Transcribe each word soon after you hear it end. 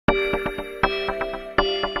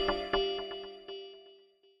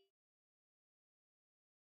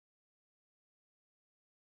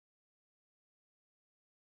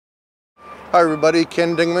Hi everybody,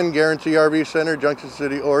 Ken Dingman, Guarantee RV Center, Junction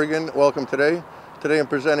City, Oregon. Welcome today. Today I'm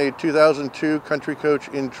presenting a 2002 Country Coach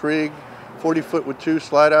Intrigue, 40 foot with 2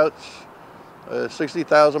 slide outs,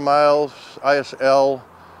 60,000 miles, ISL,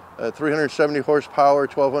 370 horsepower,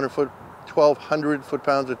 1,200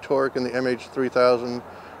 foot-pounds of torque in the MH3000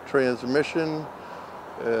 transmission.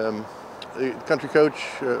 The Country Coach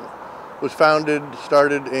was founded,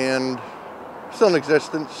 started, and still in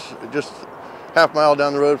existence, just half mile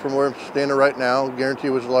down the road from where I'm standing right now. Guarantee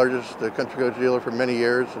was the largest Country Coach dealer for many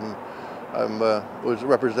years, and I was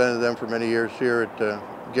representing them for many years here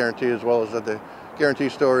at Guarantee, as well as at the Guarantee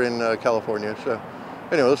store in California. So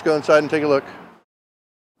anyway, let's go inside and take a look.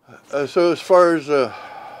 So as far as a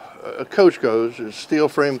coach goes, it's steel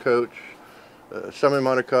frame coach,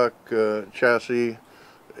 semi-monocoque chassis,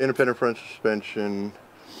 independent front suspension,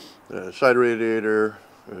 side radiator.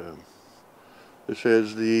 This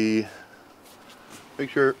has the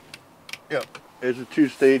there's a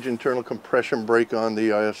 2-stage internal compression brake on the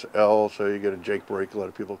ISL, so you get a Jake brake, a lot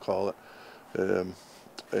of people call it.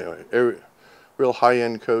 Anyway, real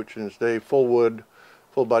high-end coach in its day, full wood,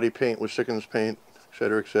 full body paint with Sickens paint,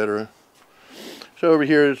 etc., etc. So over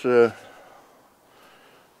here is a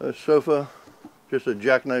sofa, just a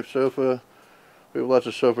jackknife sofa. We have lots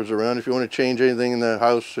of sofas around. If you want to change anything in the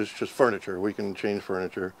house, it's just furniture. We can change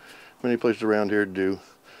furniture. Many places around here do.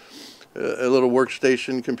 A little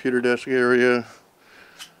workstation, computer desk area,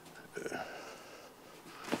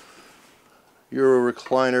 Euro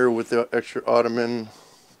recliner with the extra ottoman.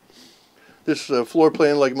 This floor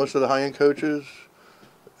plan, like most of the high-end coaches,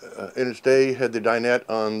 in its day had the dinette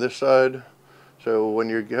on this side. So when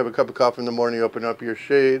you have a cup of coffee in the morning, you open up your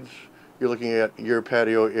shades, you're looking at your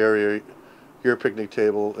patio area, your picnic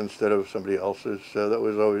table, instead of somebody else's. So that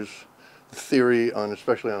was always the theory,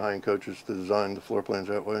 especially on high-end coaches, to design the floor plans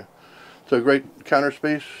that way. So great counter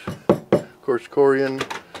space, of course corian,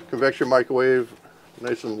 convection microwave,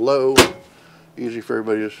 nice and low, easy for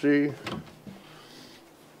everybody to see.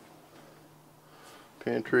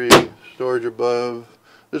 Pantry, storage above.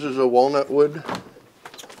 This is a walnut wood,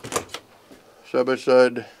 side by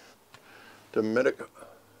side, Dometic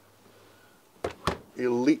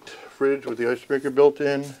Elite fridge with the ice maker built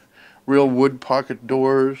in, real wood pocket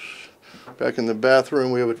doors. Back in the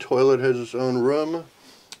bathroom we have a toilet, has its own room.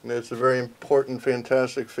 And it's a very important,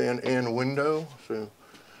 fantastic fan and window. So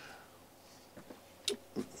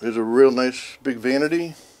there's a real nice big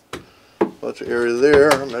vanity. Lots of area there.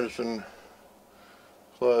 Medicine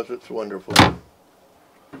closet's wonderful.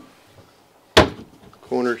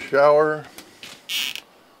 Corner shower.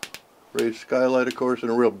 Raised skylight, of course, and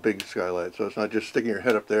a real big skylight. So it's not just sticking your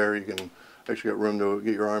head up there. You can actually get room to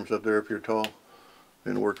get your arms up there if you're tall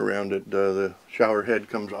and work around it. The shower head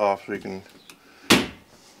comes off, so you can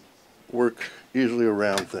work easily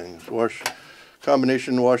around things.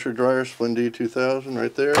 Combination washer dryer, Splendid 2000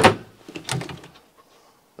 right there.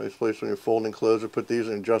 Nice place when you're folding clothes to put these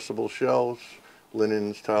in adjustable shelves,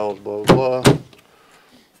 linens, towels, blah blah blah.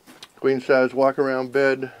 Queen size walk around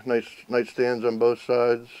bed, nice nightstands on both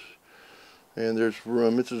sides, and there's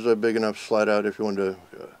room. This is a big enough slide out if you wanted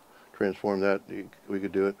to transform that. We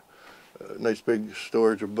could do it. Nice big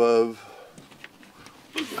storage above.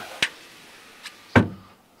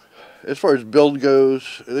 As far as build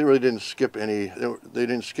goes, they really didn't skip any. They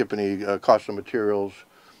didn't skip any cost of materials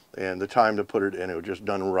and the time to put it in. It was just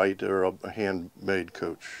done right. Or a handmade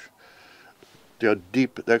coach. See how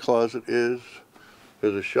deep that closet is.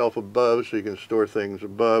 There's a shelf above, so you can store things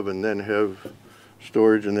above, and then have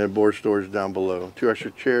storage and then board storage down below. 2 extra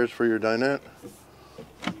chairs for your dinette.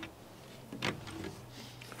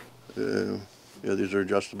 Yeah, these are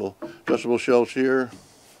adjustable shelves here.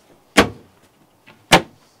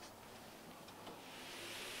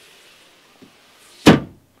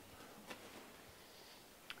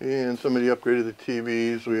 And somebody upgraded the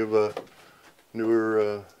TVs. We have a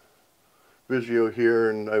newer Vizio here,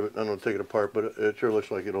 and I don't take it apart, but it sure looks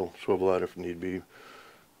like it'll swivel out if need be.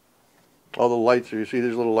 All the lights, you see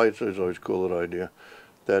these little lights, there's always a cool little idea.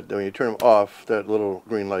 That when you turn them off, that little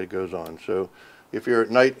green light goes on. So if you're at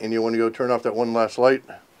night and you want to go turn off that one last light,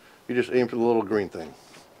 you just aim for the little green thing.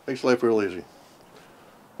 Makes life real easy.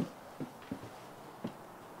 Let's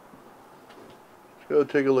go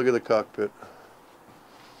take a look at the cockpit.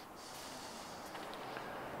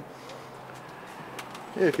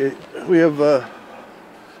 Okay, we have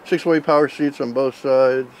 6-way power seats on both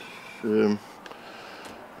sides,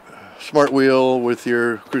 smart wheel with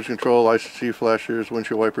your cruise control, ICC flashers,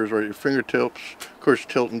 windshield wipers right at your fingertips, of course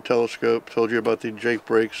tilt and telescope. Told you about the Jake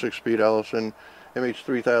brake, 6-speed Allison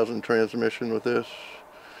MH3000 transmission with this,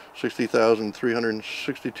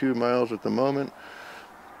 60,362 miles at the moment.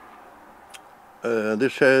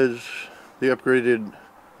 This has the upgraded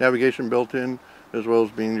navigation built in, as well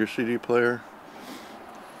as being your CD player.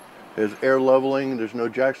 It has air leveling. There's no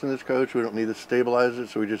jacks in this coach. We don't need to stabilize it,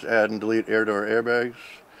 so we just add and delete air to our airbags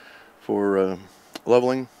for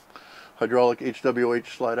leveling. Hydraulic HWH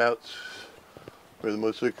slide outs. They're the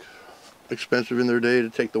most expensive in their day to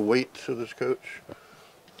take the weight of this coach.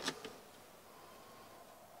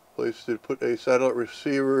 Place to put a satellite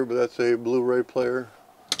receiver, but that's a Blu-ray player.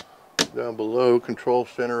 Down below, control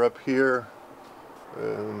center up here.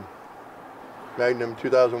 Magnum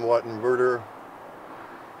 2000 watt inverter.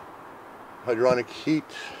 Hydronic heat.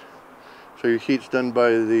 So your heat's done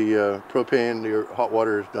by the propane. Your hot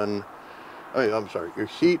water is done. I'm sorry. Your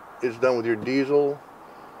heat is done with your diesel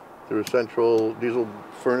through a central diesel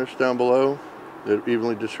furnace down below that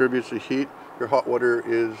evenly distributes the heat. Your hot water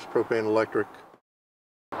is propane electric.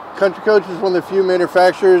 Country Coach is one of the few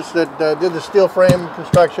manufacturers that did the steel frame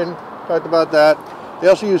construction. Talked about that. They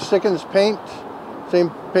also use Sickens paint. Same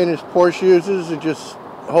paint as Porsche uses. It just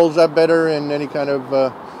holds up better in any kind of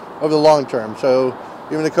over the long term. So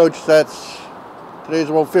even the coach that's today's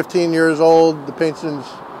about 15 years old, the paint's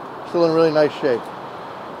still in really nice shape.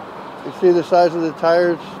 You see the size of the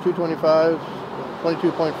tires, 225s,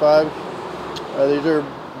 22.5s. These are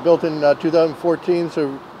built in 2014,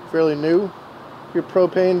 so fairly new. Your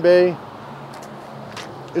propane bay.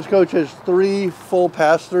 This coach has 3 full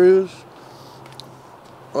pass-throughs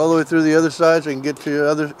all the way through the other side, so you can get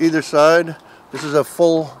to either side. This is a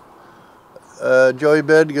full joey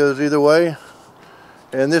bed, goes either way.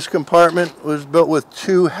 And this compartment was built with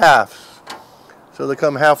 2 halves. So they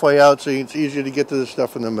come halfway out, so it's easier to get to the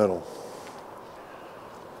stuff in the middle.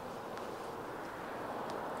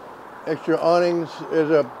 Extra awnings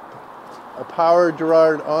is a power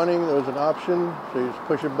Girard awning. There was an option, so you just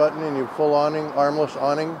push a button and you have full awning, armless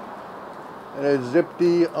awning. And it's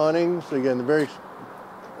Zip-D awnings. Again, the very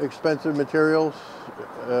expensive materials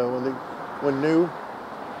when new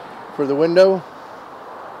for the window.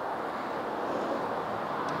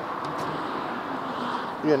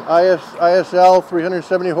 Again, ISL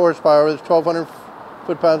 370 horsepower. There's 1,200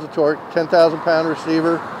 foot-pounds of torque, 10,000 pound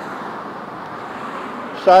receiver.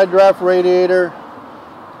 Side draft radiator.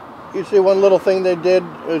 You see one little thing they did,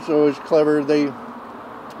 it's always clever, they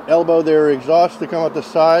elbow their exhaust to come out the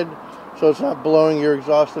side so it's not blowing your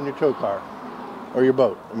exhaust on your tow car or your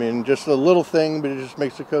boat. I mean, just a little thing, but it just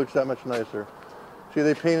makes the coach that much nicer. See,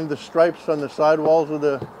 they painted the stripes on the side walls of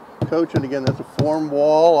the coach, and again, that's a formed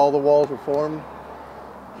wall. All the walls are formed.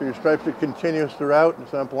 So your stripes are continuous throughout,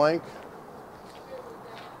 it's not blank.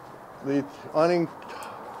 The awning,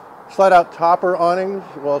 slide-out topper awnings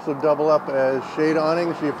will also double up as shade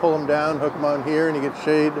awnings. So you pull them down, hook them on here, and you get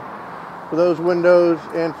shade for those windows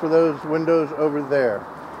and for those windows over there.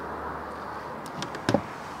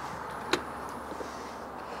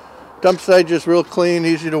 Dump site just real clean,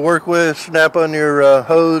 easy to work with. Snap on your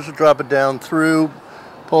hose, drop it down through.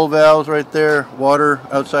 Pull valves right there, water,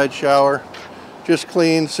 outside shower. Just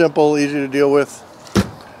clean, simple, easy to deal with.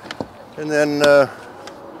 And then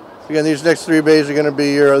again, these next 3 bays are going to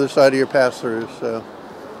be your other side of your pass-throughs. So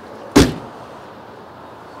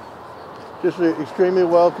just an extremely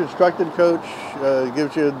well constructed coach.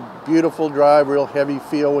 Gives you a beautiful drive, real heavy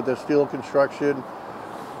feel with the steel construction.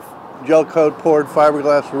 Gel coat poured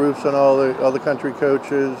fiberglass roofs on all the country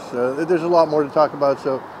coaches. There's a lot more to talk about,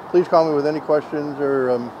 so please call me with any questions,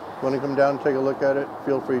 or want to come down and take a look at it,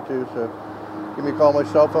 feel free to. So give me a call on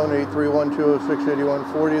my cell phone,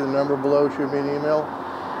 831-206-8140. The number below, shoot me an email.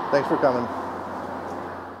 Thanks for coming.